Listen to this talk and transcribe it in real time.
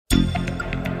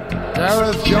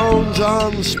Gareth Jones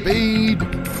on Speed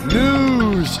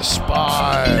News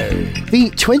Spy. The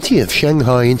 20th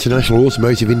Shanghai International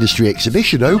Automotive Industry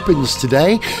Exhibition opens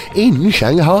today in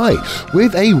Shanghai,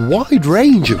 with a wide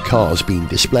range of cars being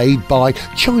displayed by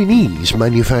Chinese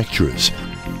manufacturers.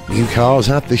 New cars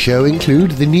at the show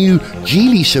include the new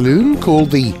Geely saloon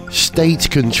called the State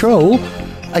Control,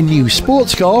 a new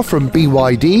sports car from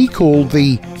BYD called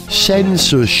the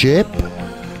Censorship,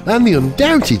 and the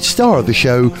undoubted star of the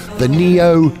show, the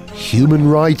Neo Human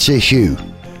Rights Issue.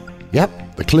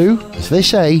 Yep, the clue, as they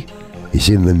say, is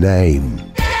in the name.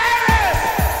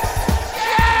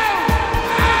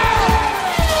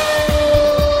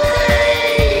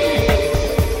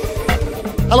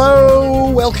 Hello,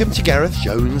 welcome to Gareth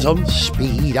Jones on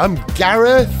Speed. I'm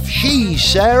Gareth, she's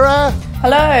Sarah.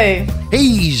 Hello.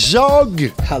 He's Zog.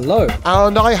 Hello.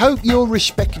 And I hope your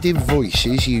respective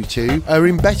voices, you two, are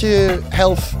in better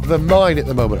health than mine at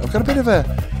the moment. I've got a bit of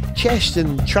a chest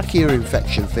and trachea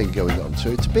infection thing going on, so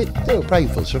it's a little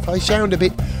painful. So if I sound a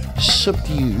bit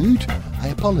subdued, I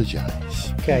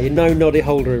apologise. Okay, no noddy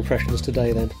holder impressions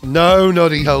today then. No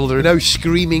noddy holder, no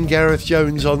screaming Gareth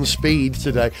Jones on Speed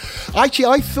today. Actually,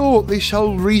 I thought this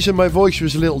whole reason my voice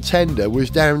was a little tender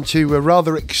was down to a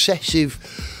rather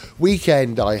excessive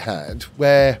weekend I had,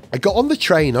 where I got on the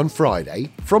train on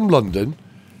Friday from London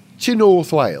to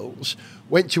North Wales,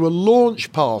 went to a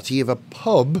launch party of a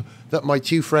pub that my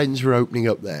two friends were opening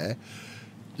up there,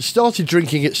 started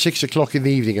drinking at 6 o'clock in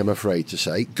the evening, I'm afraid to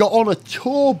say, got on a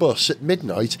tour bus at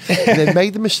midnight, and then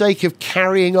made the mistake of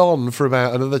carrying on for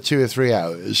about another 2 or 3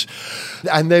 hours,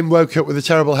 and then woke up with a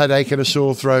terrible headache and a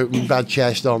sore throat and bad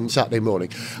chest on Saturday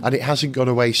morning, and it hasn't gone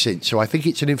away since. So I think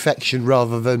it's an infection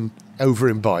rather than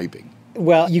over-imbibing.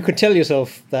 Well, you could tell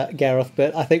yourself that, Gareth,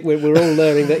 but I think we're all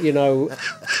learning that,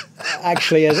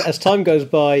 actually, as time goes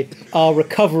by, our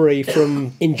recovery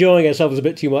from enjoying ourselves a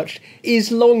bit too much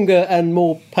is longer and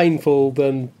more painful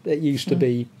than it used to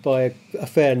be by a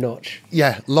fair notch.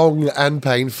 Yeah, long and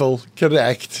painful,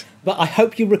 correct. But I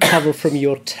hope you recover from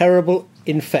your terrible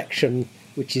infection,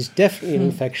 which is definitely an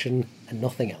infection and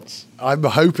nothing else. I'm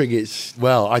hoping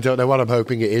I don't know what I'm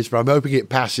hoping it is, but I'm hoping it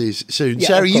passes soon. Yeah,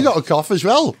 Sarah, you got a cough as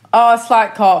well. Oh, a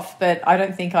slight cough, but I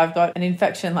don't think I've got an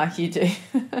infection like you do.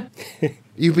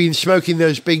 You've been smoking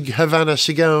those big Havana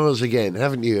cigars again,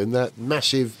 haven't you? And that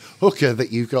massive hookah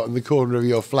that you've got in the corner of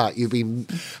your flat, you've been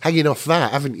hanging off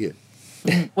that, haven't you?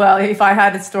 Well, if I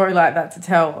had a story like that to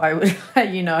tell, I would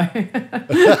let you know.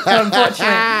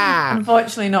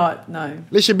 Unfortunately not, no.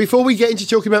 Listen, before we get into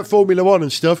talking about Formula One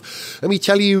and stuff, let me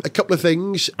tell you a couple of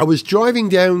things. I was driving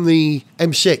down the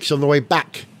M6 on the way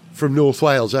back from North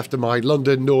Wales after my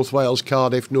London, North Wales,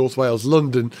 Cardiff, North Wales,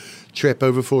 London trip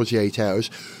over 48 hours.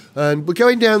 And we're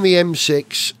going down the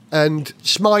M6, and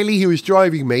Smiley, who was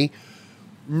driving me,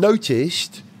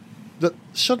 noticed that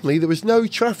suddenly there was no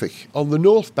traffic on the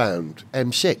northbound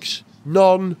M6.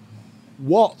 None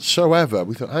whatsoever.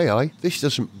 We thought, hey, this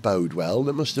doesn't bode well.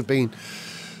 There must have been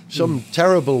some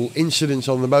terrible incident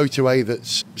on the motorway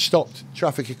that's stopped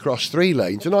traffic across 3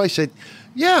 lanes. And I said,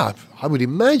 yeah, I would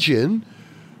imagine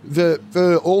that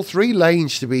for all 3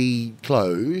 lanes to be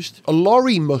closed, a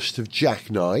lorry must have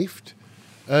jackknifed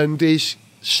and is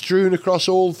strewn across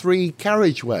all 3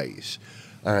 carriageways.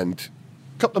 And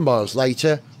a couple of miles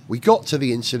later, we got to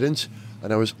the incident,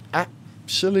 and I was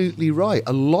absolutely right.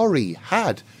 A lorry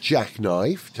had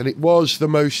jackknifed, and it was the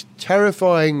most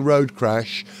terrifying road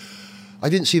crash. I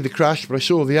didn't see the crash, but I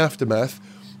saw the aftermath.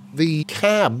 The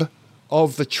cab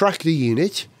of the tractor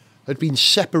unit had been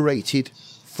separated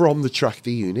from the tractor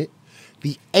unit.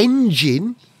 The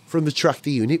engine from the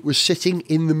tractor unit was sitting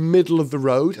in the middle of the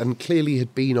road and clearly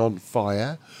had been on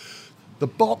fire. The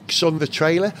box on the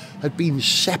trailer had been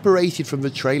separated from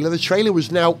the trailer. The trailer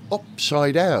was now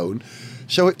upside down,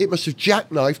 so it must have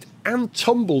jackknifed and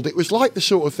tumbled. It was like the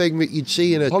sort of thing that you'd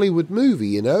see in a Hollywood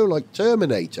movie, like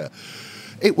Terminator.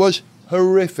 It was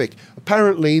horrific.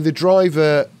 Apparently, the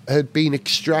driver had been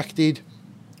extracted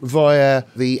via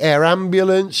the air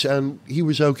ambulance, and he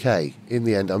was okay in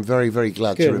the end. I'm very, very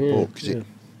glad to report, because it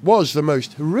was the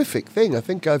most horrific thing I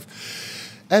think I've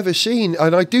ever seen.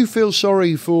 And I do feel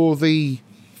sorry for the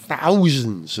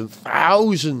thousands and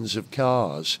thousands of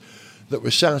cars that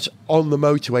were sat on the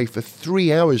motorway for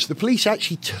 3 hours. The police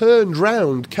actually turned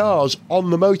round cars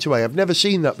on the motorway. I've never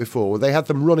seen that before. They had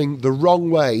them running the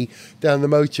wrong way down the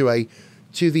motorway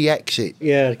to the exit.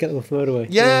 Yeah, get them off the motorway.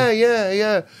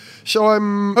 Yeah. So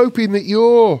I'm hoping that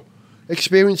your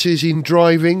experiences in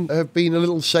driving have been a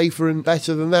little safer and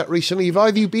better than that recently. Have either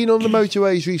of you been on the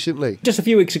motorways recently? Just a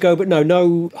few weeks ago, but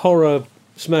no horror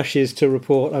smashes to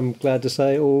report, I'm glad to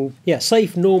say. All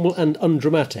safe, normal and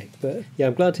undramatic. But yeah,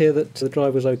 I'm glad to hear that the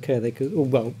driver was okay.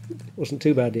 It wasn't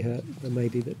too badly hurt,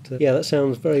 maybe. But that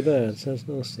sounds very bad. Sounds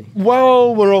nasty.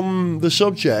 While we're on the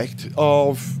subject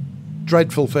of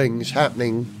dreadful things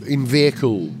happening in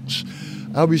vehicles,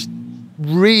 I was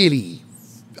really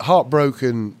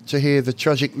heartbroken to hear the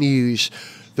tragic news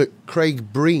that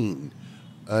Craig Breen,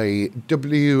 a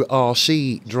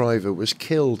WRC driver, was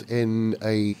killed in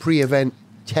a pre-event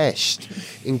test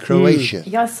in Croatia.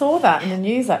 Yeah, I saw that in the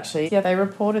news, actually. Yeah, they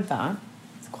reported that.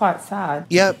 It's quite sad.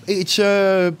 Yeah, it's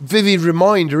a vivid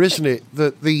reminder, isn't it,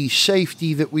 that the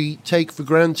safety that we take for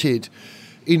granted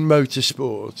in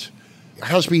motorsport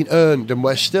has been earned, and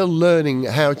we're still learning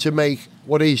how to make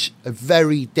what is a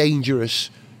very dangerous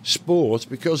sport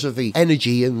because of the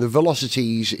energy and the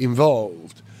velocities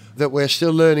involved, that we're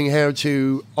still learning how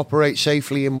to operate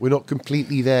safely, and we're not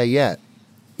completely there yet.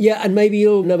 Yeah, and maybe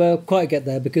you'll never quite get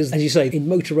there because, as you say, in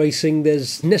motor racing,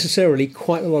 there's necessarily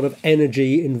quite a lot of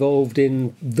energy involved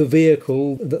in the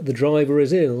vehicle that the driver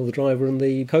is in, or the driver and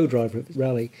the co-driver at the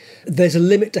rally. There's a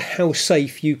limit to how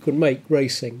safe you can make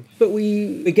racing, but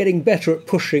we're getting better at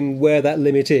pushing where that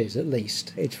limit is, at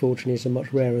least. It's fortunately it's a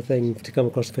much rarer thing to come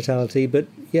across fatality, but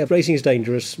yeah, racing is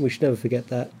dangerous. We should never forget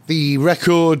that. The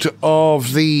record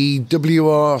of the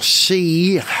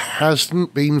WRC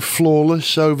hasn't been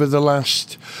flawless over the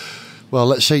last, well,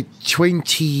 let's say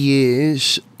 20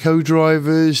 years.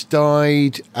 Co-drivers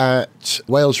died at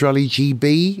Wales Rally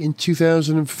GB in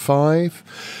 2005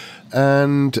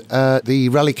 and the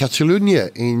Rally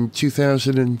Catalunya in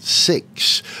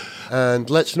 2006. And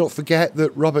let's not forget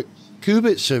that Robert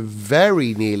Kubica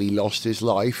very nearly lost his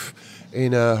life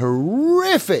in a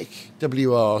horrific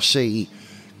WRC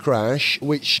crash,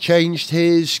 which changed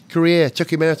his career,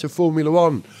 took him out of Formula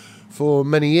One for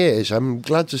many years. I'm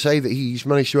glad to say that he's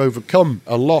managed to overcome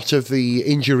a lot of the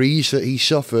injuries that he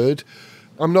suffered.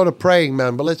 I'm not a praying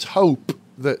man, but let's hope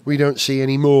that we don't see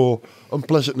any more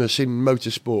unpleasantness in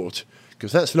motorsport,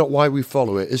 because that's not why we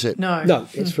follow it, is it? No,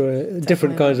 it's for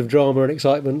different kinds of drama and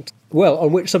excitement. Well,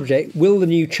 on which subject, will the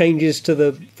new changes to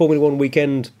the Formula One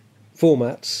weekend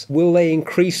formats, will they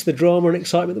increase the drama and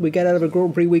excitement that we get out of a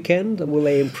Grand Prix weekend? And will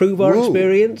they improve our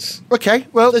experience? Okay,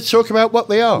 well, let's talk about what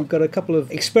they are. We've got a couple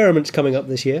of experiments coming up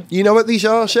this year. You know what these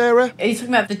are, Sarah? Are you talking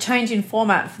about the change in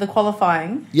format for the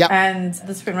qualifying and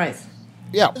the sprint race?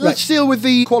 Yeah, let's deal with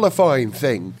the qualifying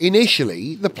thing.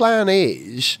 Initially, the plan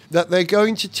is that they're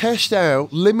going to test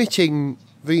out limiting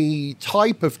the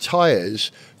type of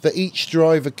tyres that each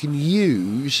driver can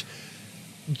use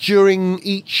during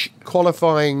each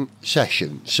qualifying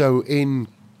session. So in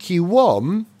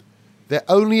Q1, they're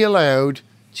only allowed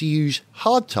to use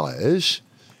hard tyres.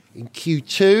 In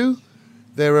Q2,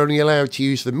 they're only allowed to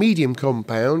use the medium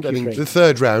compound. And in the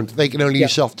third round, they can only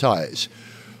use soft tyres.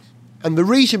 And the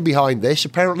reason behind this,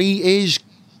 apparently, is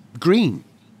green.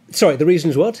 Sorry, the reason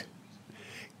is what?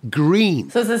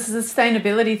 Green. So is this a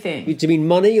sustainability thing? Do you mean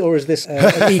money, or is this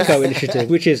an eco initiative?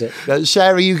 Which is it?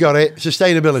 Sarah, you got it.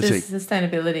 Sustainability.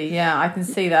 Sustainability, yeah, I can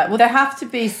see that. Well, they have to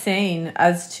be seen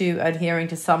as to adhering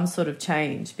to some sort of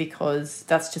change, because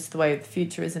that's just the way of the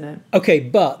future, isn't it? Okay,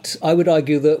 but I would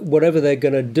argue that whatever they're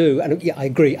going to do, and yeah, I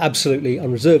agree absolutely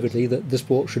unreservedly that the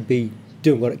sport should be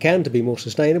doing what it can to be more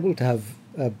sustainable, to have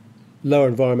a lower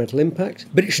environmental impact,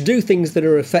 but it should do things that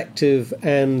are effective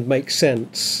and make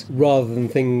sense rather than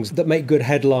things that make good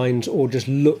headlines or just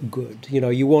look good. You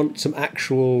know, you want some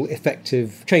actual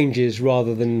effective changes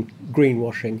rather than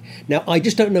greenwashing. Now, I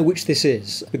just don't know which this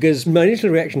is, because my initial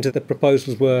reaction to the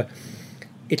proposals were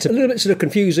it's a little bit sort of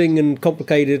confusing and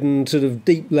complicated and sort of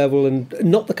deep level, and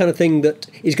not the kind of thing that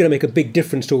is going to make a big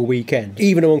difference to a weekend.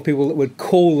 Even among people that would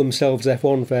call themselves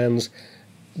F1 fans,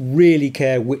 really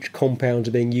care which compounds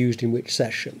are being used in which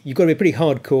session. You've got to be a pretty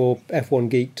hardcore F1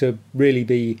 geek to really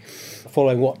be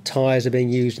following what tyres are being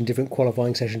used in different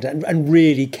qualifying sessions and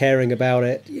really caring about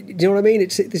it. Do you know what I mean?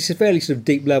 This is fairly sort of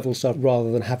deep level stuff rather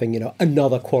than having,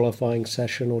 another qualifying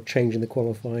session or changing the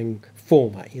qualifying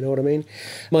format. You know what I mean?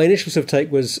 My initial sort of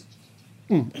take was,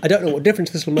 I don't know what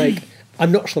difference this will make.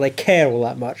 I'm not sure they care all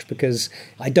that much, because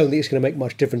I don't think it's going to make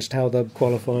much difference to how the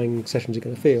qualifying sessions are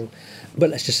going to feel. But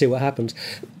let's just see what happens.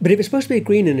 But if it's supposed to be a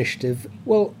green initiative,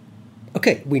 well,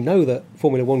 okay, we know that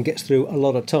Formula One gets through a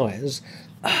lot of tyres,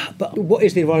 but what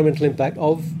is the environmental impact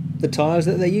of the tyres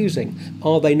that they're using?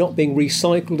 Are they not being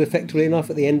recycled effectively enough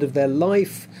at the end of their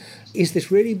life? Is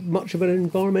this really much of an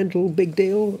environmental big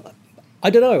deal? I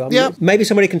don't know. Maybe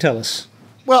somebody can tell us.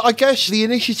 Well, I guess the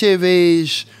initiative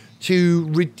is to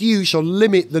reduce or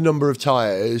limit the number of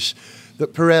tyres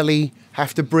that Pirelli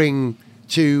have to bring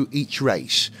to each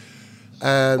race.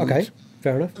 And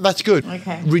Fair enough. That's good.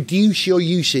 Okay. Reduce your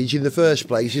usage in the first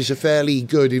place is a fairly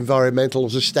good environmental,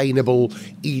 sustainable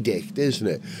edict, isn't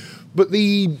it? But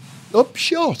the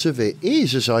upshot of it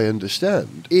is, as I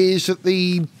understand, is that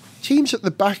the teams at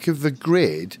the back of the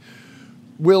grid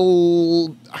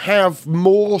will have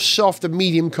more soft and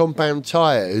medium compound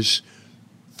tyres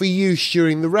for use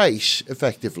during the race,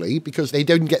 effectively, because they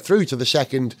don't get through to the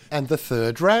second and the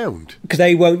third round. Because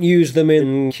they won't use them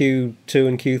in Q2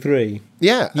 and Q3.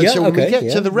 Yeah, and Yeah, so when we okay,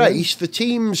 get to the race, the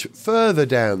teams further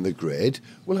down the grid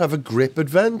will have a grip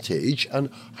advantage,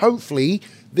 and hopefully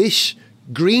this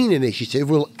green initiative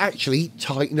will actually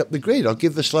tighten up the grid. I'll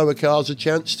give the slower cars a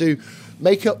chance to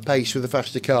make up pace with the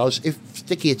faster cars if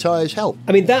stickier tyres help.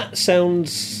 I mean, that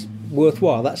sounds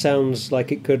worthwhile. That sounds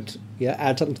like it could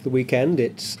add something to the weekend.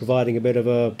 It's providing a bit of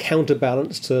a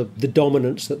counterbalance to the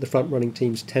dominance that the front-running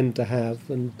teams tend to have.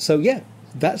 And so, yeah,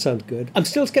 that sounds good. I'm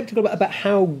still sceptical about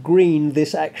how green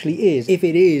this actually is. If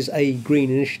it is a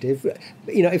green initiative,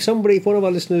 if one of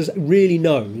our listeners really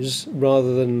knows,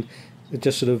 rather than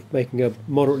just sort of making a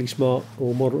moderately smart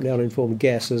or moderately uninformed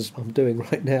guess, as I'm doing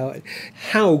right now,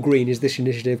 how green is this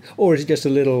initiative? Or is it just a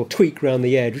little tweak around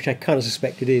the edge, which I kind of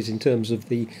suspect it is in terms of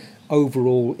the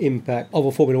overall impact of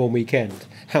a Formula One weekend?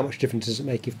 How much difference does it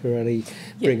make if Pirelli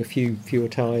bring a few fewer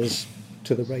tyres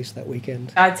to the race that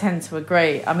weekend? I tend to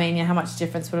agree. I mean, how much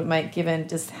difference would it make given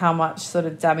just how much sort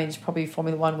of damage probably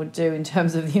Formula One would do in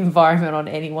terms of the environment on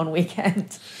any one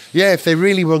weekend? Yeah, if they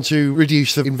really want to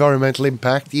reduce the environmental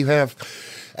impact, you have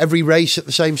every race at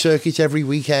the same circuit every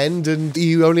weekend, and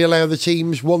you only allow the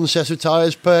teams one set of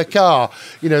tyres per car.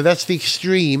 That's the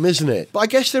extreme, isn't it? But I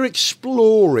guess they're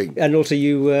exploring. And also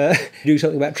you do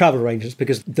something about travel arrangements,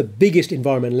 because the biggest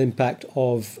environmental impact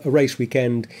of a race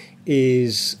weekend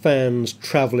is fans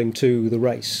travelling to the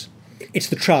race. It's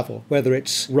the travel, whether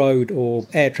it's road or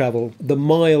air travel. The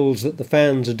miles that the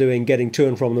fans are doing getting to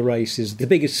and from the race is the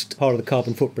biggest part of the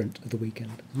carbon footprint of the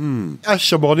weekend. As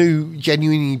someone who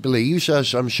genuinely believes,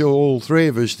 as I'm sure all three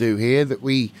of us do here, that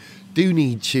we do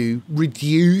need to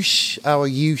reduce our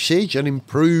usage and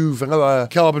improve our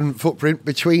carbon footprint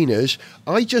between us,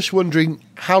 I'm just wondering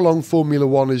how long Formula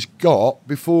One has got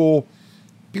before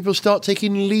people start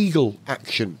taking legal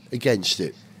action against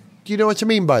it. Do you know what I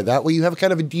mean by that? Where you have a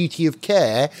kind of a duty of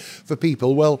care for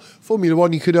people. Well, Formula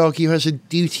One, you could argue, has a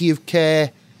duty of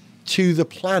care to the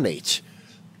planet.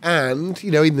 And,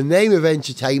 in the name of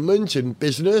entertainment and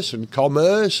business and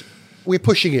commerce, we're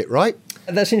pushing it, right?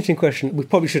 That's an interesting question. We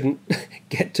probably shouldn't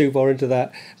get too far into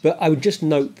that. But I would just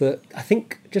note that I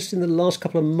think just in the last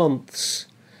couple of months,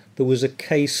 there was a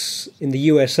case in the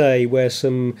USA where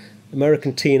some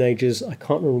American teenagers, I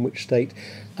can't remember which state,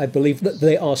 I believe that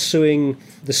they are suing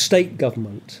the state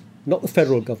government, not the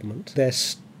federal government, their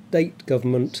state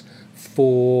government,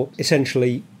 for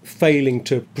essentially failing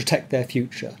to protect their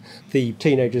future. The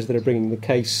teenagers that are bringing the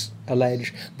case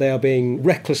allege they are being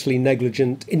recklessly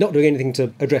negligent in not doing anything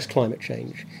to address climate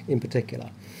change in particular.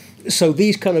 So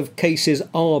these kind of cases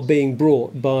are being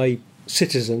brought by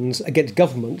citizens against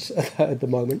governments at the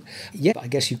moment. Yeah, I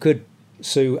guess you could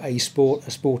sue a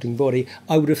sporting body.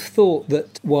 I would have thought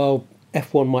that while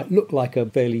F1 might look like a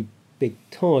fairly big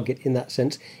target in that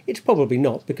sense, it's probably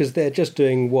not, because they're just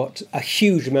doing what a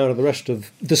huge amount of the rest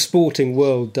of the sporting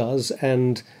world does,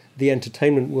 and the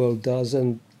entertainment world does,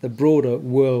 and the broader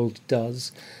world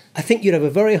does. I think you'd have a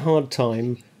very hard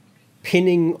time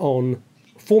pinning on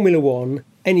Formula One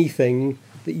anything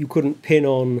that you couldn't pin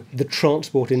on the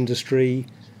transport industry,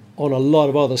 on a lot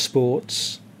of other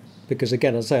sports, because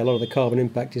again, as I say, a lot of the carbon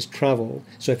impact is travel.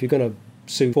 So if you're going to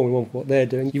sue Formula One for what they're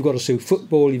doing, you've got to sue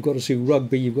football, you've got to sue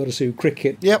rugby, you've got to sue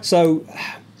cricket. Yep. So,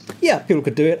 yeah, people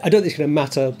could do it. I don't think it's going to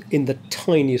matter in the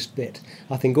tiniest bit.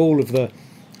 I think all of the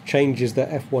changes that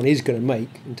F1 is going to make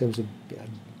in terms of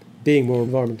being more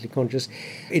environmentally conscious,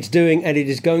 it's doing, and it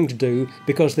is going to do,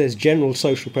 because there's general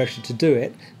social pressure to do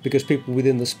it, because people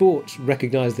within the sports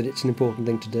recognise that it's an important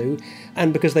thing to do,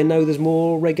 and because they know there's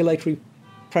more regulatory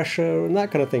pressure and that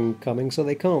kind of thing coming, so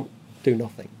they can't do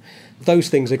nothing. Those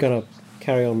things are going to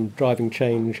carry on driving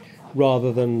change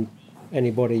rather than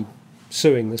anybody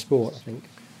suing the sport, I think.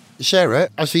 Sarah,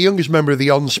 as the youngest member of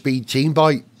the on-speed team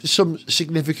by some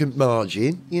significant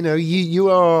margin, you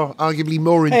are arguably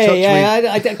more in touch with...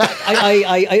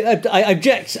 I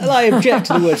object. I object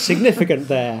to the word significant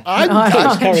there.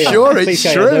 I'm sure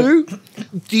it's true.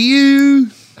 Do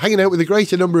you, hanging out with a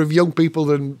greater number of young people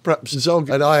than perhaps Zog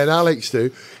and I and Alex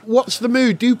do, what's the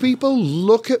mood? Do people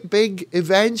look at big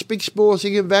events, big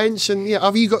sporting events, and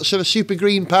have you got sort of super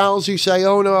green pals who say,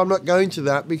 oh no, I'm not going to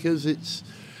that because it's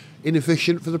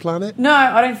inefficient for the planet? No,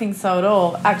 I don't think so at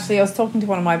all. Actually, I was talking to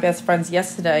one of my best friends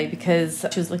yesterday because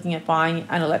she was looking at buying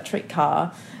an electric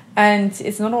car, and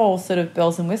it's not all sort of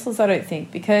bells and whistles, I don't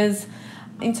think, because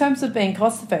in terms of being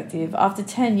cost effective, after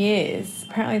 10 years,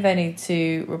 apparently they need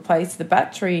to replace the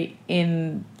battery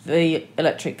in the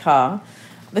electric car.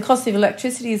 The cost of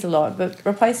electricity is a lot, but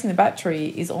replacing the battery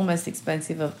is almost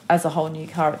expensive as a whole new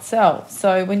car itself.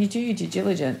 So when you do your due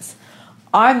diligence,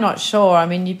 I'm not sure. I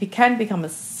mean, you can become a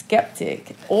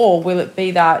skeptic, or will it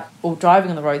be that driving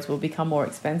on the roads will become more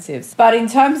expensive? But in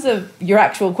terms of your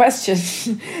actual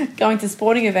question, going to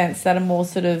sporting events that are more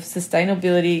sort of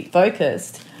sustainability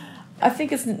focused, I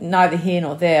think it's neither here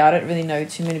nor there. I don't really know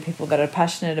too many people that are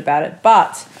passionate about it,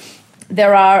 but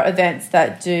there are events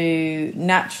that do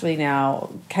naturally now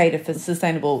cater for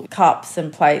sustainable cups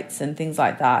and plates and things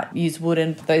like that. Use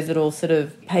wooden, those little sort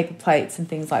of paper plates and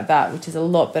things like that, which is a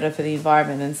lot better for the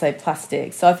environment than, say,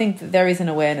 plastic. So I think that there is an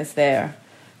awareness there.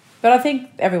 But I think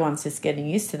everyone's just getting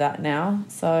used to that now,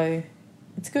 so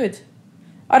it's good.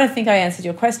 I don't think I answered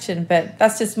your question, but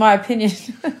that's just my opinion.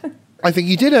 I think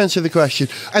you did answer the question.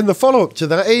 And the follow-up to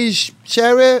that is,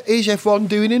 Sarah, is F1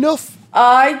 doing enough?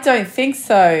 I don't think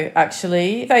so,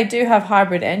 actually. They do have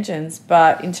hybrid engines,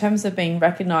 but in terms of being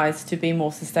recognised to be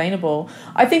more sustainable,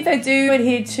 I think they do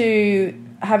adhere to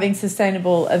having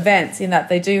sustainable events in that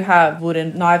they do have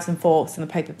wooden knives and forks and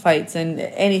the paper plates and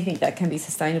anything that can be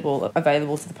sustainable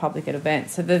available to the public at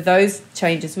events. So there are those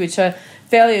changes which are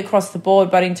fairly across the board,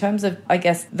 but in terms of, I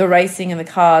guess, the racing and the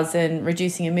cars and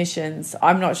reducing emissions,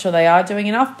 I'm not sure they are doing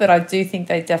enough, but I do think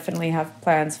they definitely have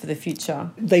plans for the future.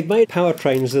 They've made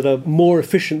powertrains that are more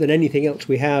efficient than anything else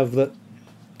we have that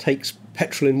takes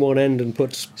petrol in one end and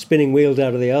puts spinning wheels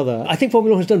out of the other. I think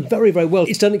Formula 1 has done very, very well.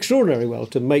 It's done extraordinarily well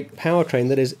to make powertrain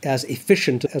that is as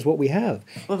efficient as what we have.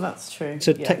 Well, that's true. It's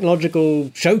a technological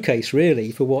showcase,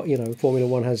 really, for what, Formula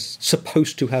 1 has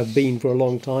supposed to have been for a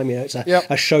long time. It's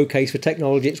a showcase for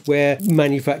technology. It's where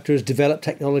manufacturers develop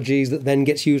technologies that then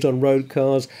gets used on road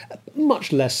cars,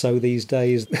 much less so these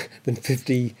days than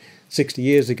 50, 60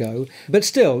 years ago. But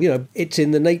still, it's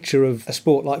in the nature of a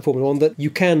sport like Formula 1 that you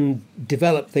can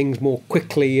develop things more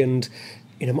quickly and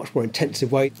in a much more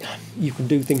intensive way. You can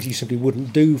do things you simply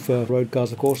wouldn't do for road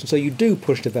cars, of course, and so you do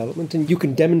push development and you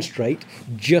can demonstrate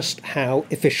just how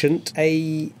efficient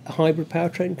a hybrid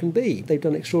powertrain can be. They've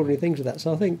done extraordinary things with that,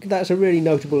 so I think that's a really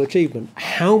notable achievement.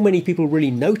 How many people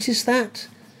really notice that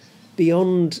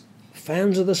beyond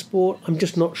fans of the sport? I'm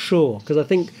just not sure, because I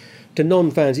think to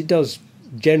non-fans it does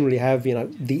generally have,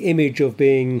 the image of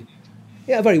being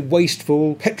a very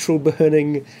wasteful,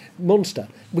 petrol-burning monster,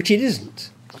 which it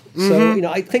isn't. Mm-hmm. So,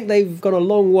 I think they've gone a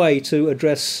long way to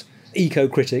address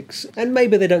eco-critics, and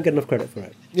maybe they don't get enough credit for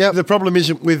it. Yeah, the problem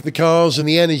isn't with the cars and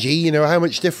the energy. How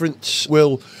much difference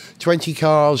will 20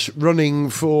 cars running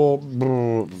for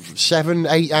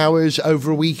 7-8 hours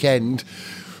over a weekend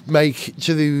make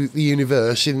to the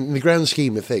universe in the grand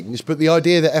scheme of things? But the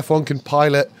idea that F1 can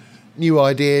pilot new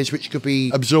ideas which could be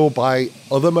absorbed by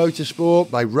other motorsport,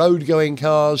 by road-going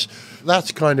cars,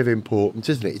 that's kind of important,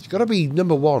 isn't it? It's got to be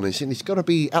number one, isn't it? It's got to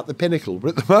be at the pinnacle.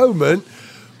 But at the moment,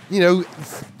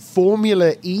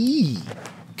 Formula E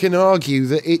can argue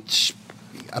that its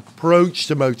approach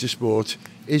to motorsport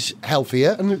is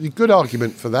healthier, and a good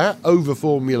argument for that, over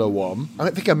Formula 1.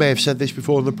 I think I may have said this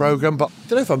before in the programme, but I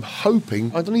don't know if I'm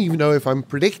hoping, I don't even know if I'm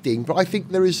predicting, but I think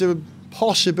there is a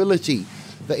possibility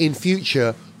that in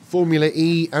future Formula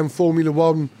E and Formula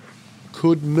 1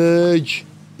 could merge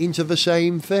into the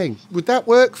same thing. Would that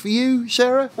work for you,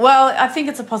 Sarah? Well, I think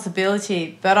it's a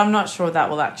possibility, but I'm not sure that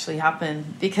will actually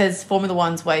happen because Formula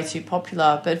 1's way too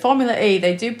popular. But Formula E,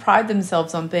 they do pride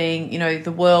themselves on being,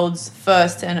 the world's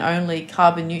first and only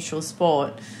carbon neutral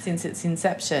sport since its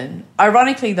inception.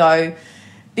 Ironically, though,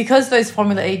 because those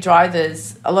Formula E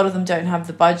drivers, a lot of them don't have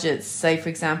the budgets, say, for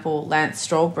example, Lance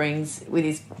Stroll brings with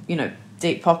his,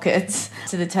 deep pockets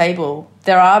to the table.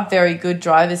 There are very good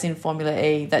drivers in Formula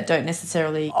E that don't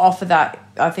necessarily offer that.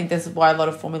 I think this is why a lot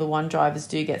of Formula 1 drivers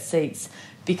do get seats,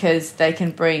 because they can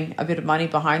bring a bit of money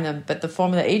behind them. But the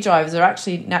Formula E drivers are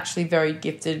actually naturally very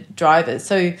gifted drivers.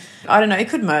 So, I don't know, it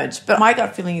could merge. But my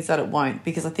gut feeling is that it won't,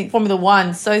 because I think Formula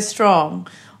 1's so strong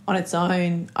on its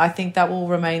own. I think that will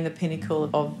remain the pinnacle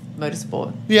of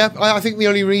motorsport. Yeah, I think the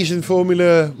only reason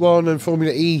Formula 1 and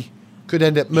Formula E could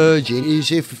end up merging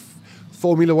is if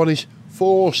Formula 1 is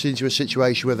forced into a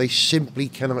situation where they simply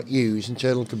cannot use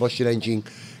internal combustion engine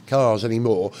cars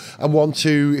anymore and want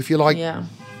to, if you like,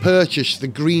 purchase the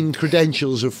green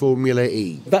credentials of Formula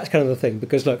E. That's kind of the thing,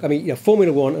 because look,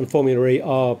 Formula 1 and Formula E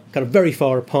are kind of very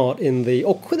far apart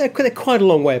they're quite a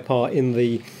long way apart in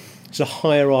the It's a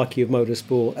hierarchy of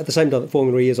motorsport. At the same time that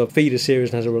Formula E is a feeder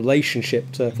series and has a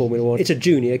relationship to Formula One, it's a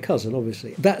junior cousin,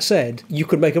 obviously. That said, you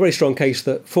could make a very strong case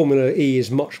that Formula E is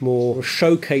much more a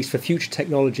showcase for future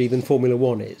technology than Formula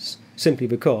One is, simply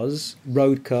because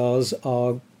road cars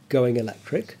are going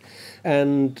electric.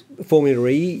 And Formula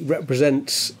E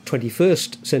represents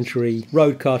 21st century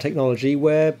road car technology,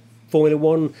 where Formula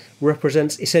One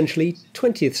represents essentially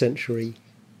 20th century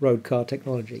road car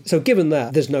technology. So given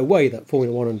that, there's no way that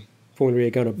Formula One and Formula E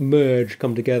are going to merge,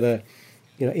 come together,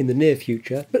 in the near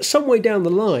future. But some way down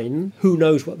the line, who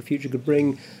knows what the future could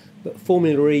bring, but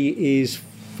Formula E is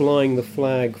flying the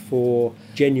flag for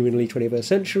genuinely 21st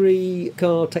century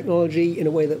car technology in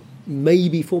a way that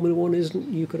maybe Formula One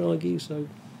isn't, you could argue, so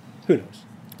who knows?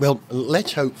 Well,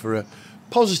 let's hope for a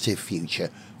positive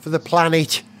future for the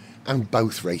planet and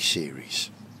both race series.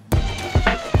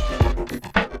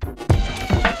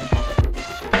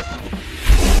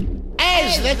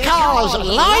 As the cars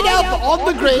line up on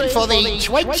the grid for the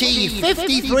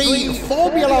 2053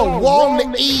 Formula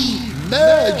One E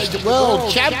Merged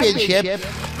World Championship,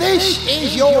 this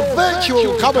is your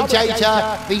virtual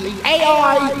commentator, the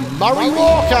AI Murray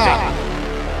Walker.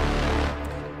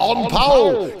 On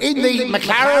pole in the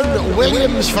McLaren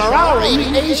Williams Ferrari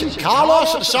is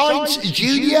Carlos Sainz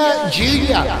Jr.,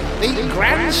 the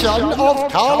grandson of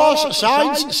Carlos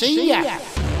Sainz Sr.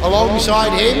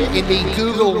 Alongside him in the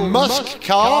Google Musk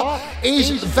car is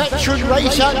veteran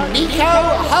racer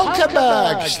Nico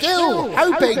Hulkenberg, still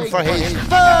hoping for his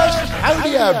first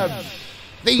podium.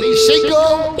 The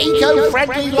single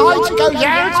eco-friendly light goes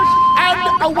out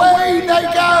and away they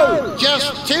go.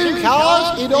 Just two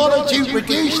cars in order to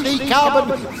reduce the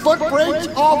carbon footprint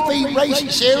of the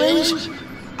race series.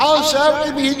 Also,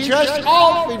 in the interest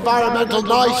of environmental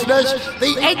niceness,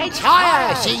 the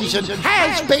entire season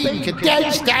has been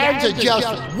condensed down to just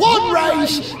one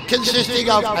race consisting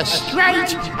of a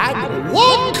straight and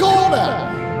one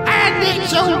corner. And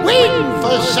it's a win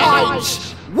for Sainz.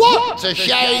 What a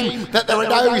shame that there are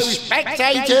no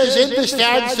spectators in the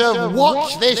stands to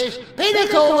watch this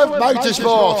pinnacle of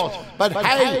motorsport. But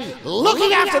hey,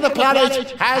 looking after the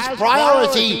planet has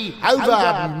priority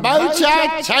over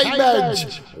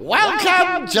motortainment.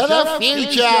 Welcome to the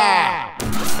future!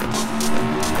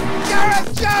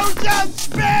 Gareth Jones on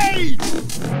speed!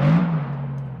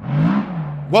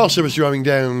 Whilst I was driving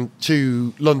down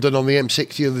to London on the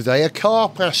M6 the other day, a car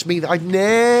passed me that I'd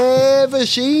never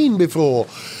seen before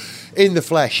in the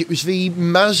flesh. It was the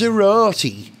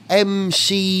Maserati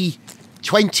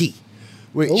MC20,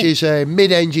 which is a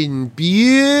mid-engine,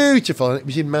 beautiful, and it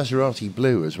was in Maserati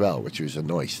blue as well, which was a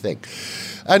nice thing.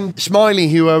 And Smiley,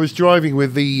 who I was driving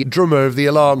with, the drummer of the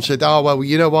Alarm, said, "Oh, well,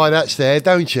 you know why that's there,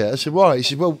 don't you?" I said, "Why?" He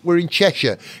said, "Well, we're in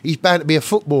Cheshire. He's bound to be a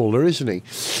footballer, isn't he?"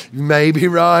 Maybe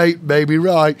right, maybe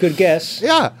right. Good guess.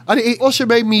 Yeah, and it also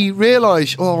made me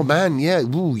realise, oh man, yeah,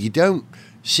 you don't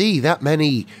see that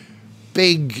many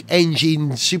big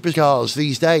engine supercars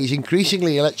these days.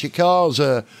 Increasingly, electric cars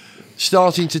are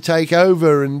starting to take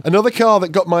over. And another car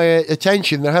that got my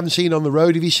attention that I haven't seen on the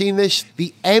road, have you seen this?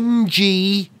 The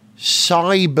MG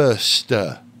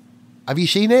Cyberster. Have you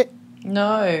seen it?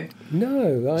 No.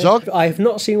 No, I have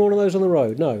not seen one of those on the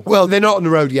road, no. Well, they're not on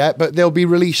the road yet, but they'll be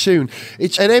released soon.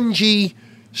 It's an MG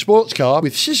sports car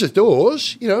with scissor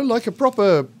doors, like a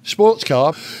proper sports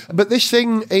car. But this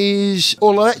thing is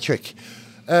all electric.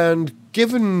 And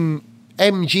given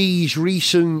MG's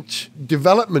recent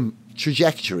development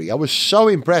trajectory, I was so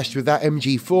impressed with that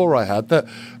MG4 I had that,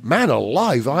 man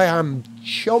alive, I am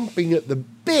chomping at the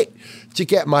bit to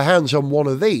get my hands on one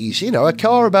of these. A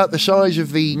car about the size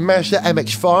of the Mazda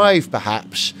MX-5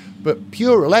 perhaps, but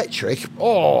pure electric.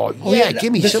 Oh yeah,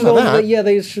 give me some of that.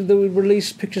 They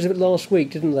released pictures of it last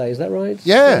week, didn't they? Is that right?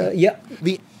 Yeah. Yeah.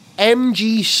 The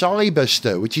MG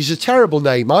Cyberster, which is a terrible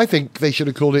name. I think they should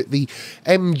have called it the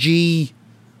MG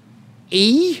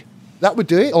E. That would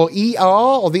do it, or ER,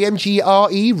 or the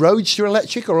MG-RE, Roadster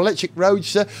Electric, or Electric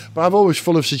Roadster. But I'm always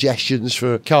full of suggestions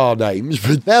for car names,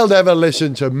 but they'll never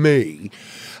listen to me.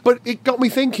 But it got me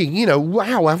thinking,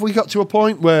 wow, have we got to a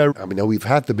point where, we've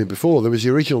had them in before. There was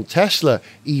the original Tesla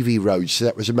EV Roadster,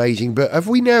 that was amazing. But have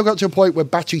we now got to a point where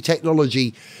battery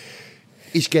technology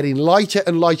is getting lighter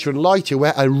and lighter and lighter,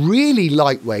 where a really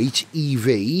lightweight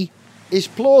EV is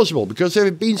plausible? Because there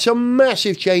have been some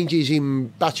massive changes in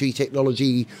battery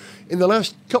technology in the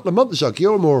last couple of months.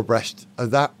 You're more abreast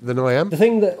of that than I am. The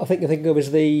thing that I think of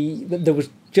is there was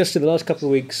just in the last couple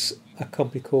of weeks a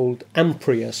company called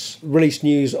Amprius released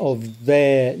news of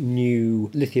their new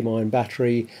lithium-ion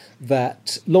battery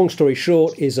that, long story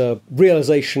short, is a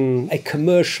realisation, a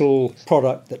commercial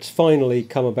product that's finally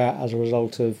come about as a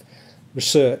result of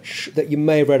research that you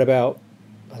may have read about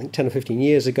I think 10 or 15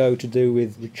 years ago, to do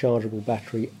with rechargeable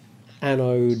battery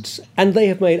anodes. And they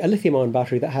have made a lithium-ion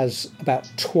battery that has about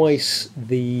twice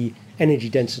the energy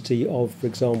density of, for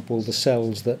example, the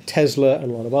cells that Tesla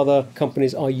and a lot of other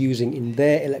companies are using in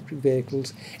their electric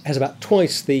vehicles. It has about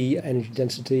twice the energy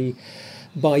density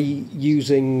by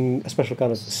using a special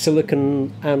kind of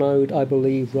silicon anode, I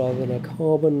believe, rather than a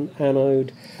carbon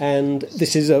anode. And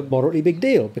this is a moderately big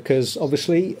deal because,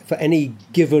 obviously, for any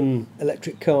given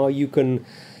electric car, you can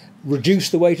reduce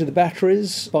the weight of the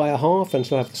batteries by a half and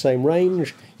still have the same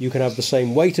range. You can have the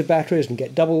same weight of batteries and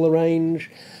get double the range.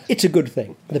 It's a good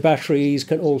thing. The batteries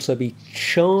can also be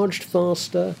charged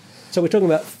faster. So we're talking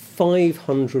about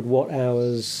 500 watt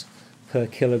hours per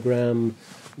kilogram,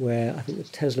 where I think the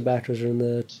Tesla batteries are in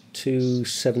the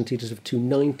 270 to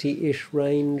 290-ish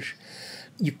range.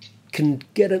 You can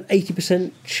get an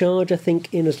 80% charge, I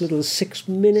think, in as little as 6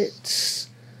 minutes.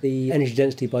 The energy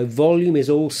density by volume is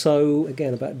also,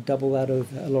 again, about double that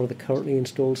of a lot of the currently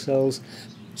installed cells.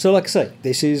 So, like I say,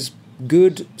 this is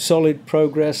good, solid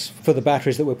progress for the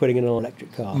batteries that we're putting in our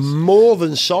electric cars. More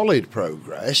than solid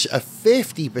progress, a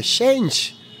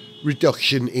 50%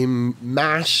 reduction in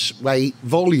mass, weight,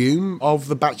 volume of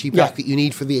the battery pack that you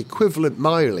need for the equivalent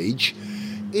mileage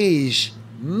is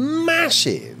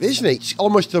massive, isn't it? It's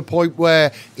almost to the point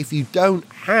where if you don't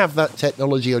have that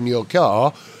technology on your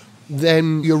car,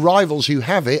 then your rivals who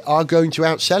have it are going to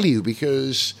outsell you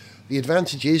because the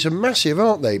advantages are massive,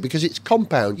 aren't they? Because it's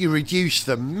compound. You reduce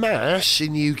the mass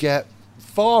and you get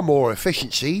far more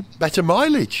efficiency, better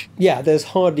mileage. Yeah, there's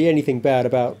hardly anything bad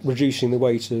about reducing the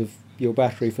weight of your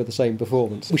battery for the same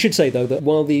performance. We should say, though, that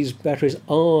while these batteries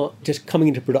are just coming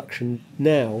into production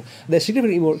now, they're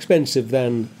significantly more expensive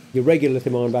than your regular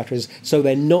lithium-ion batteries, so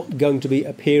they're not going to be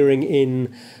appearing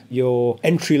in your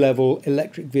entry-level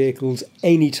electric vehicles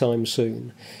anytime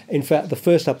soon. In fact, the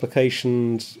first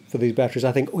applications for these batteries,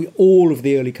 I think all of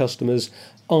the early customers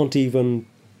aren't even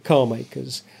car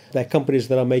makers. They're companies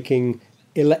that are making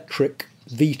electric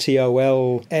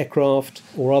VTOL aircraft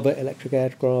or other electric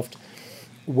aircraft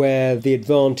where the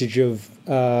advantage of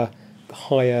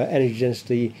higher energy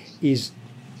density is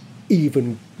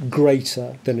even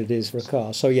greater than it is for a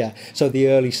car. So so the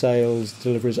early sales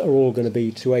deliveries are all going to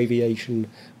be to aviation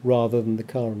rather than the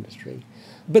car industry.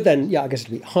 But then, I guess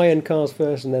it'll be high-end cars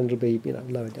first, and then it'll be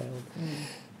lower down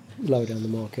the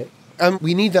market. And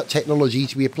we need that technology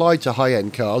to be applied to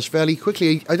high-end cars fairly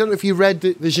quickly. I don't know if you read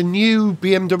that there's a new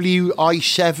BMW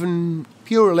i7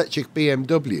 pure electric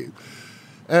BMW.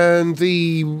 And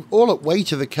the all-up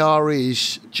weight of the car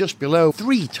is just below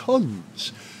 3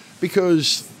 tons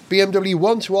because BMW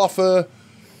want to offer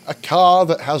a car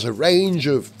that has a range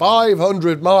of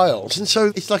 500 miles. And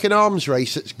so it's like an arms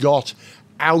race that's got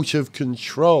out of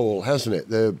control, hasn't it?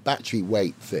 The battery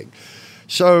weight thing.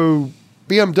 So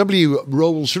BMW,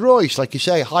 Rolls-Royce, like you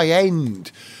say, high-end.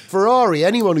 Ferrari,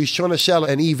 anyone who's trying to sell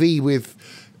an EV with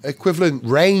equivalent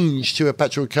range to a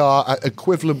petrol car at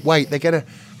equivalent weight, they're going to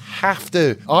have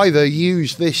to either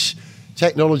use this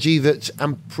technology that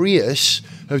Amprius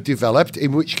have developed,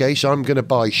 in which case I'm going to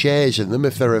buy shares in them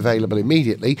if they're available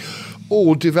immediately,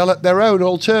 or develop their own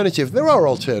alternative. There are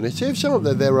alternatives, aren't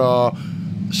there? There are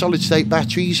solid-state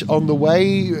batteries on the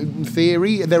way, in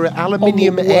theory. There are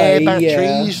aluminium air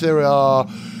batteries. There are,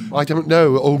 I don't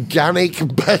know,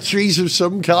 organic batteries of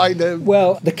some kind.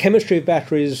 Well, the chemistry of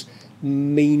batteries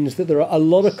means that there are a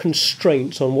lot of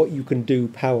constraints on what you can do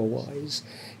power-wise.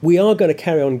 We are going to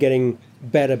carry on getting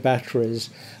better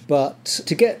batteries, but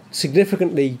to get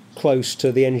significantly close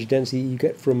to the energy density you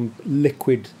get from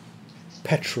liquid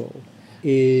petrol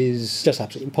is just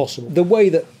absolutely impossible. The way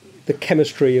that the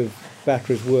chemistry of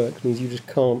batteries works means you just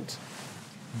can't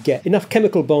get enough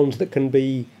chemical bonds that can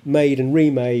be made and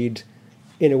remade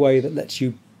in a way that lets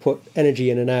you put energy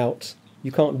in and out.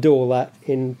 You can't do all that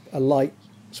in a light,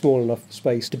 small enough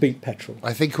space to beat petrol.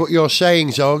 I think what you're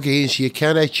saying, Zog, is you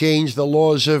cannot change the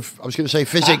laws of, I was going to say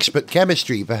physics, but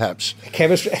chemistry, perhaps.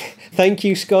 Chemistry. Thank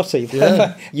you, Scotty.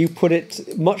 Yeah. You put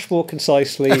it much more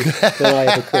concisely than I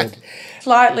ever could.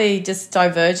 Slightly just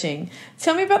diverging.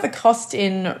 Tell me about the cost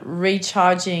in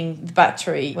recharging the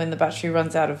battery when the battery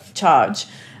runs out of charge,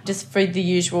 just for the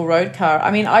usual road car.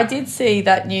 I mean, I did see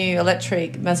that new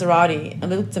electric Maserati, and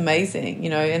it looked amazing,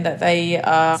 and that they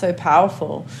are so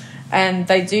powerful. And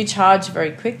they do charge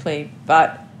very quickly,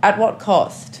 but at what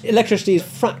cost? Electricity is a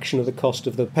fraction of the cost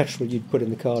of the petrol you'd put in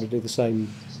the car to do the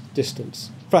same distance.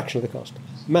 Fraction of the cost.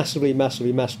 Massively,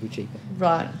 massively, massively cheaper.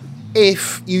 Right.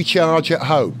 If you charge at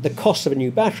home. The cost of a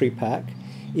new battery pack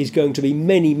is going to be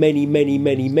many, many, many,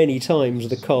 many, many times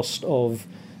the cost of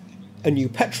a new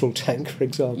petrol tank, for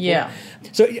example. Yeah.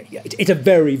 So it's a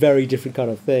very, very different kind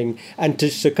of thing. And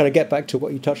to kind of get back to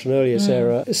what you touched on earlier,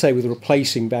 Sarah, say with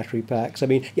replacing battery packs, I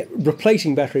mean,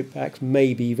 replacing battery packs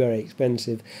may be very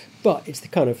expensive, but it's the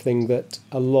kind of thing that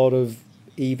a lot of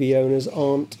EV owners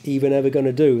aren't even ever going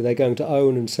to do. They're going to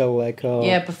own and sell their car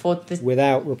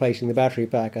without replacing the battery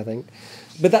pack, I think.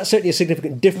 But that's certainly a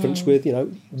significant difference with,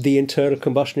 the internal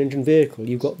combustion engine vehicle.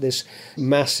 You've got this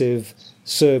massive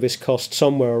service cost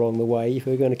somewhere along the way if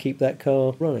we're going to keep that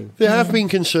car running. There have been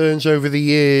concerns over the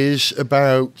years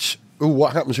about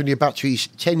what happens when your battery's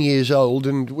 10 years old,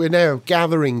 and we're now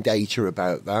gathering data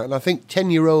about that. And I think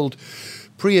 10-year-old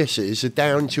Priuses are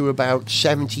down to about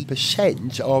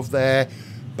 70% of their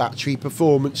battery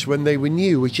performance when they were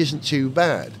new, which isn't too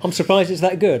bad. I'm surprised it's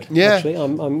that good. Yeah, actually,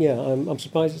 I'm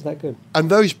surprised it's that good. And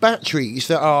those batteries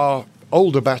that are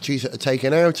older batteries that are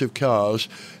taken out of cars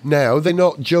now, they're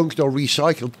not junked or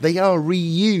recycled, they are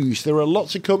reused. There are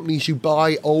lots of companies who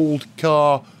buy old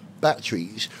car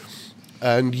batteries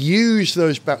and use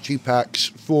those battery packs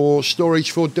for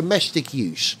storage for domestic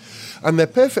use. And they're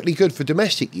perfectly good for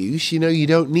domestic use. You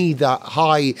don't need that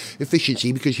high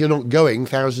efficiency because you're not going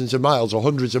thousands of miles or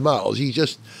hundreds of miles. You're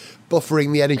just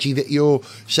buffering the energy that you're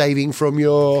saving from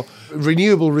your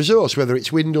renewable resource, whether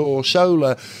it's wind or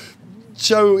solar.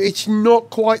 So it's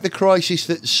not quite the crisis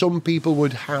that some people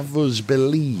would have us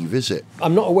believe, is it?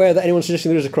 I'm not aware that anyone's suggesting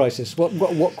there is a crisis.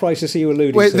 What crisis are you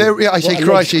alluding to? I say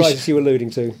crisis. What crisis are you alluding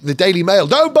to? The Daily Mail.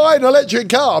 Don't buy an electric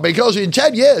car because in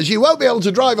 10 years you won't be able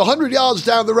to drive 100 yards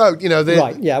down the road.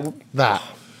 Right, yeah. That.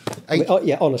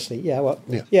 Honestly,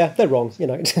 yeah, they're wrong,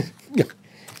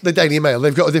 The Daily Mail,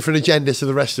 they've got a different agenda to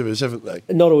the rest of us, haven't they?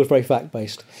 Not always very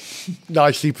fact-based.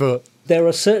 Nicely put. There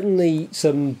are certainly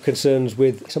some concerns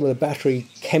with some of the battery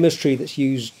chemistry that's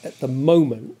used at the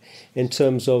moment in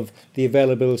terms of the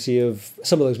availability of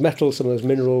some of those metals, some of those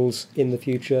minerals in the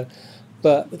future.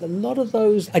 But with a lot of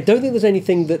those, I don't think there's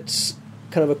anything that's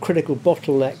kind of a critical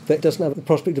bottleneck that doesn't have the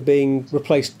prospect of being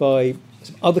replaced by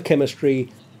some other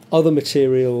chemistry, other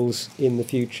materials in the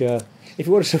future. If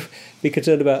you want to be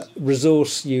concerned about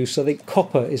resource use, I think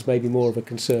copper is maybe more of a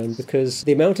concern because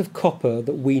the amount of copper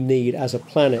that we need as a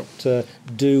planet to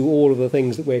do all of the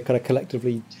things that we're kind of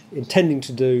collectively intending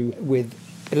to do with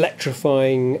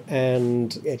electrifying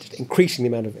and just increasing the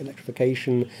amount of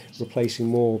electrification, replacing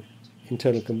more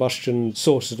internal combustion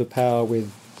sources of power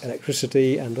with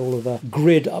electricity and all of the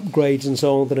grid upgrades and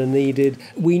so on that are needed.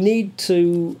 We need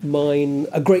to mine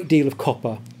a great deal of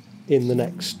copper in the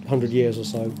next 100 years or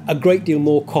so. A great deal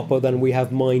more copper than we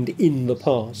have mined in the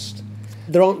past.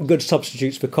 There aren't good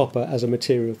substitutes for copper as a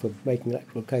material for making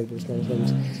electrical cables and other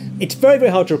things. It's very,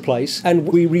 very hard to replace, and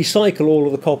we recycle all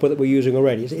of the copper that we're using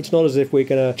already. It's not as if we're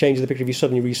going to change the picture if you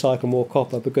suddenly recycle more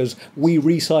copper, because we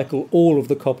recycle all of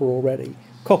the copper already.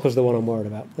 Copper's the one I'm worried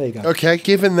about. There you go. Okay,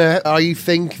 given that, I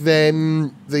think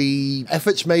then the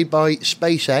efforts made by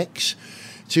SpaceX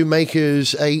to make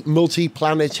us a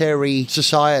multi-planetary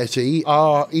society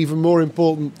are even more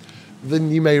important than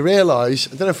you may realise. I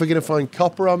don't know if we're going to find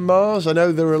copper on Mars. I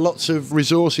know there are lots of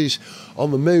resources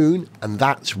on the moon, and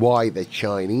that's why the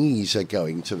Chinese are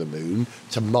going to the moon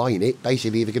to mine it.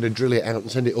 Basically, they're going to drill it out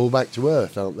and send it all back to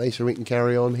Earth, aren't they? So we can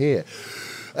carry on here.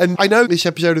 And I know this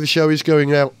episode of the show is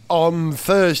going out on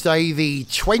Thursday the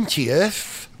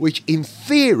 20th, which in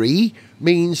theory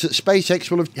means that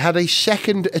SpaceX will have had a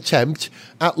second attempt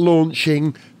at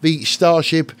launching the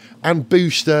Starship and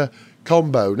booster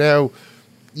combo. Now,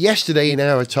 yesterday in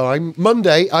our time,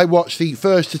 Monday, I watched the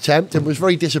first attempt and was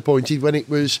very disappointed when it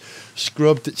was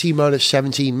scrubbed at T-minus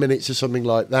 17 minutes or something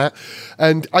like that.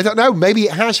 And I don't know, maybe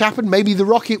it has happened, maybe the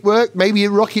rocket worked, maybe a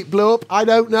rocket blew up, I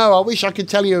don't know. I wish I could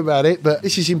tell you about it, but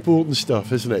this is important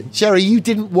stuff, isn't it? Sarah, you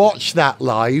didn't watch that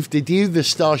live, did you? The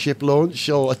Starship launch,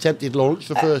 or attempted launch,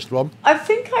 the first one? I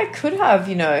think I could have,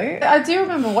 I do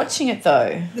remember watching it,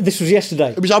 though. This was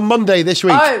yesterday. It was on Monday this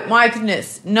week. Oh, my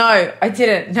goodness. No, I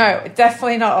didn't. No,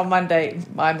 definitely not on Monday.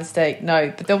 My mistake.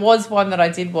 No, but there was one that I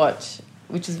did watch,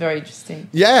 which is very interesting.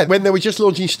 Yeah, when they were just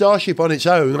launching Starship on its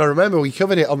own. I remember we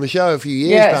covered it on the show a few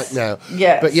years back now.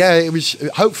 Yes. But yeah, it was,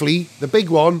 hopefully, the big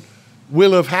one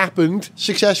will have happened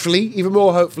successfully, even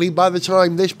more hopefully, by the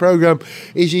time this programme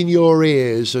is in your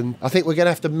ears. And I think we're going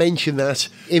to have to mention that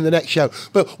in the next show.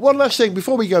 But one last thing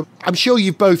before we go. I'm sure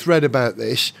you've both read about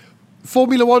this.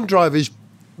 Formula One drivers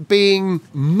being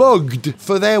mugged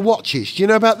for their watches. Do you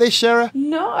know about this, Sarah?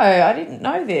 No, I didn't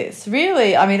know this.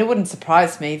 Really? I mean, it wouldn't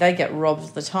surprise me. They get robbed all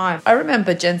the time. I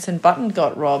remember Jensen Button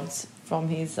got robbed from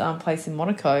his place in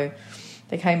Monaco.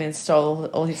 They came in and stole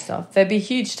all his stuff. They'd be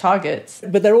huge targets.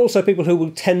 But there are also people who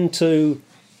will tend to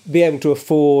be able to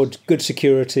afford good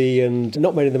security, and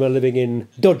not many of them are living in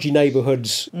dodgy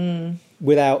neighbourhoods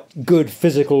without good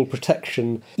physical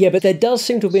protection. Yeah, but there does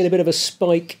seem to have been a bit of a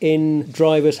spike in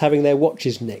drivers having their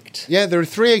watches nicked. Yeah, there are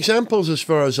 3 examples as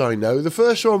far as I know. The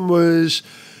first one was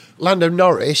Lando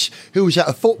Norris, who was at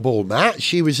a football match.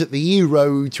 He was at the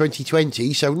Euro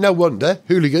 2020, so no wonder.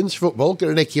 Hooligans, football,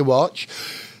 going to nick your watch.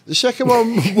 The second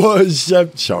one was...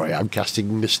 sorry, I'm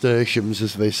casting nasturtiums,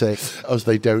 as they say, as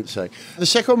they don't say. The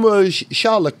second one was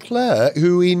Charles Leclerc,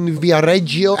 who in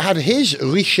Viareggio had his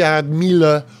Richard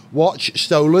Mille watch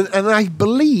stolen, and I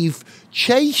believe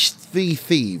chased the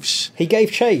thieves. He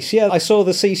gave chase, yeah. I saw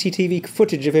the CCTV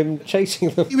footage of him chasing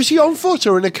them. Was he on foot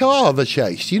or in a car, the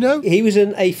chase, you know? He was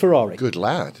in a Ferrari. Good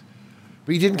lad.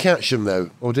 But he didn't catch them,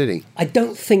 though, or did he? I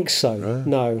don't think so. Right.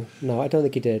 No, I don't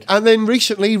think he did. And then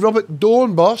recently, Robert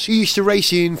Dornbos, he used to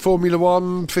race in Formula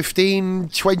 1 15,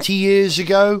 20 years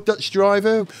ago, Dutch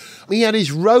driver. He had his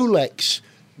Rolex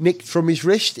nicked from his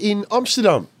wrist in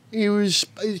Amsterdam. It was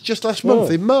just last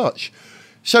month in March.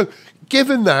 So,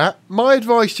 given that, my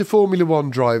advice to Formula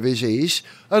 1 drivers is,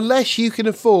 unless you can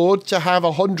afford to have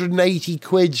 180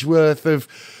 quid's worth of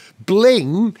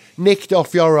bling nicked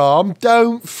off your arm,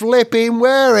 don't flipping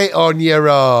wear it on your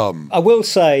arm. I will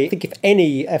say, I think if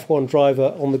any F1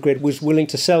 driver on the grid was willing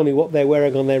to sell me what they're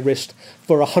wearing on their wrist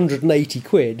for 180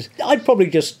 quid, I'd probably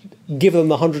just give them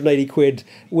the 180 quid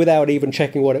without even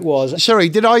checking what it was. Sorry,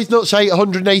 did I not say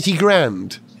 180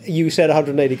 grand? You said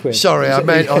 180 quid. Sorry, I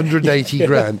meant 180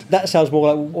 grand. That sounds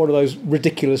more like one of those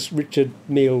ridiculous Richard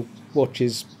Mille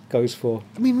watches goes for.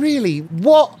 I mean, really,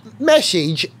 what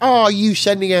message are you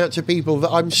sending out to people that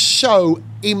I'm so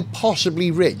impossibly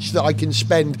rich that I can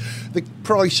spend the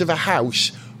price of a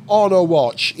house on a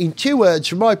watch? In 2 words,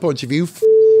 from my point of view,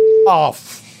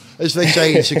 off, as they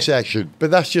say in Succession.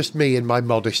 But that's just me in my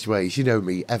modest ways. You know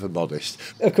me, ever modest.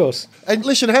 Of course. And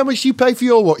listen, how much do you pay for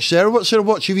your watch, Sarah? What sort of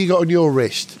watch have you got on your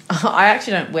wrist? I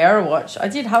actually don't wear a watch. I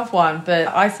did have one, but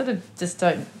I sort of just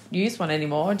don't use one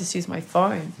anymore. I just use my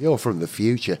phone. You're from the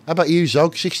future. How about you,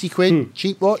 Zog? 60 quid?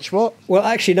 Cheap watch, what? Well,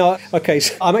 actually, no. Okay,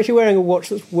 so I'm actually wearing a watch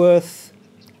that's worth...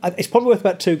 It's probably worth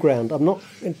about £2,000. I'm not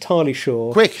entirely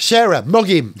sure. Quick, Sarah, mug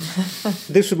him.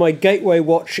 This was my gateway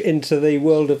watch into the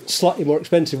world of slightly more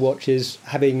expensive watches,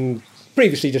 having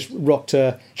previously just rocked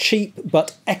a cheap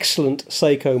but excellent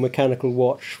Seiko mechanical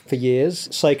watch for years.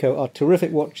 Seiko are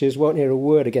terrific watches, won't hear a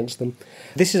word against them.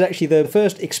 This is actually the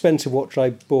first expensive watch I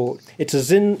bought. It's a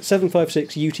Zinn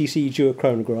 756 UTC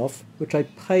duochronograph, which I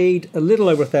paid a little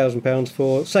over £1,000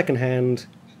 for, second-hand,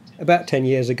 about 10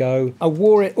 years ago. I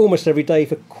wore it almost every day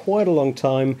for quite a long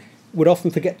time, would often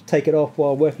forget to take it off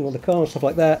while working on the car and stuff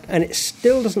like that, and it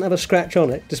still doesn't have a scratch on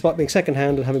it, despite being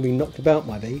second-hand and having been knocked about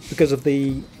by me, because of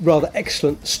the rather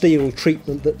excellent steel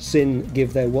treatment that Zinn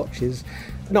give their watches.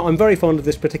 No, I'm very fond of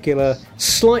this particular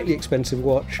slightly expensive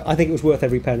watch. I think it was worth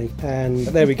every penny. And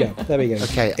there we go. There we go.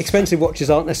 Okay. Expensive watches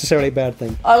aren't necessarily a bad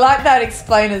thing. I like that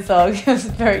explainer, Zog. It was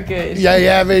very good.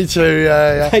 Yeah, me too.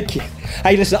 Yeah. Thank you.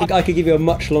 Hey, listen, I could give you a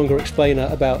much longer explainer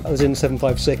about the Zinn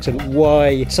 756 and why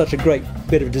it's such a great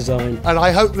bit of design. And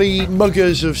I hope the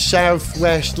muggers of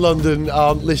southwest London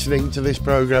aren't listening to this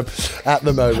programme at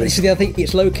the moment. This is the other thing,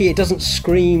 it's low-key, it doesn't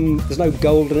scream, there's no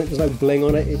gold in it, there's no bling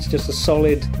on it, it's just a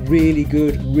solid, really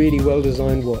good, really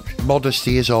well-designed watch.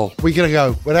 Modesty is all. We're going to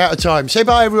go. We're out of time. Say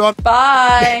bye, everyone.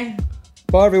 Bye.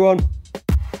 Bye, everyone.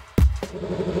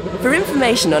 For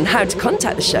information on how to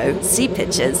contact the show, see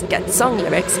pictures, get song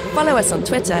lyrics, follow us on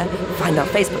Twitter, find our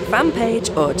Facebook fan page,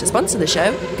 or to sponsor the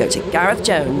show, go to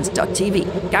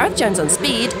garethjones.tv. Gareth Jones on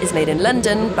Speed is made in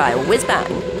London by Whiz Bang.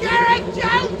 Gareth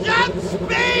Jones on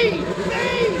Speed!